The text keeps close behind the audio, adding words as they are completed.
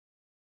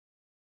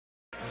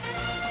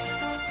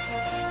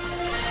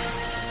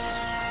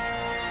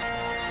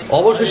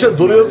অবশেষে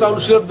দলীয়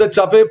কাউন্সিলরদের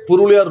চাপে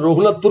পুরুলিয়ার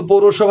রঘুনাথপুর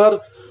পৌরসভার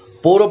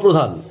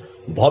পৌরপ্রধান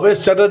ভবেশ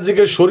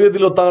চ্যাটার্জিকে সরিয়ে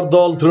দিল তার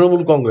দল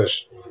তৃণমূল কংগ্রেস।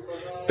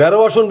 13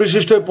 আসন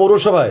বিশিষ্ট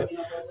পৌরসভায়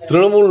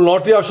তৃণমূল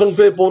 9টি আসন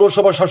পেয়ে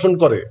পৌরসভা শাসন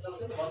করে।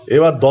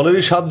 এবার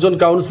দলেরই 7 জন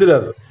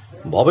কাউন্সিলর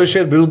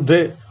ভবেশের বিরুদ্ধে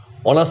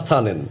অনাস্থা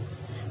আনেন।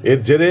 এর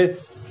জেরে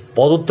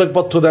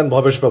পদত্যাগপত্র দেন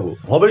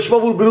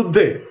ভবেশবাবুর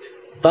বিরুদ্ধে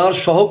তার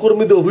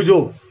সহকর্মীদের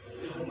অভিযোগ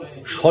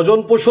স্বজন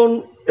পোষণ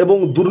এবং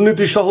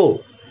দুর্নীতি সহ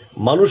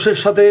মানুষের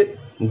সাথে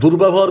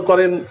দুর্ব্যবহার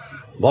করেন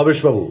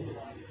ভবেশবাবু।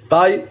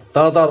 তাই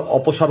তারা তার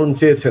অপসারণ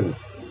চেয়েছেন।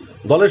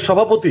 দলের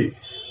সভাপতি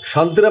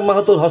শান্তিরাম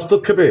মাহাতোর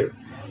হস্তক্ষেপে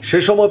সে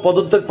সময়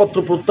পদত্যাগপত্র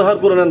প্রত্যাহার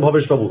করে নেন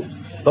ভবেশবাবু।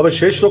 তবে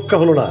শেষ রক্ষা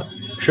হলো না।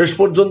 শেষ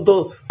পর্যন্ত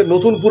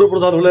নতুন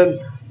পুরপ্রধান হলেন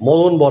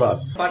মদন বরাক।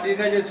 পার্টির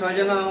কাছে 6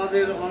 জন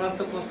আমাদের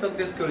অনাস্থা প্রস্তাব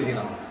পেশ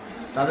করেছিলাম।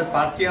 তাদের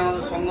প্রার্থী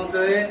আমাদের সম্মত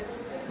হয়ে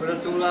বলে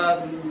তোমরা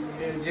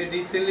যে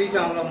ডিসিশন নিয়েছো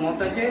আমরা মত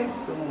আছে,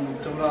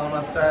 তোমরা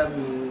অনাস্থা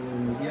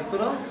ইয়ে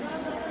করো,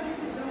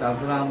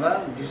 তারপরে আমরা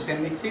ডিসিশন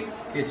নিচ্ছি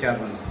কে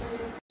চেয়ারম্যান।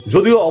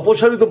 যদিও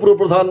অপসারিত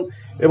পুরপ্রধান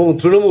এবং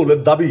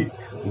তৃণমূলের দাবি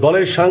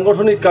দলের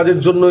সাংগঠনিক কাজের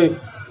জন্যই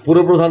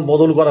পুরপ্রধান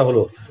বদল করা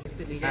হলো।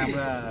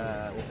 আমরা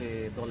ওকে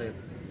দলের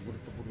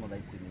গুরুত্বপূর্ণ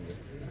দায়িত্ব নিয়ে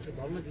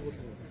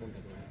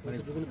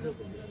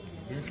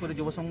বিশেষ করে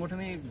যুব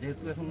সংগঠনে,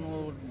 যেহেতু এখন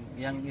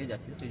ইয়াং এজ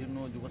আছে, সেই জন্য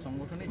যুব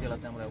সংগঠনে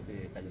জেলাতে আমরা ওকে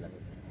কাজে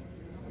লাগাই।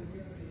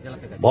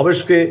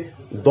 ভবেশকে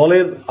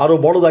দলের আরো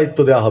বড় দায়িত্ব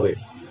দেওয়া হবে।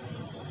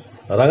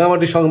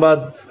 রাঙামাটি সংবাদ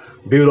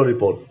ব্যুরো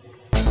রিপোর্ট।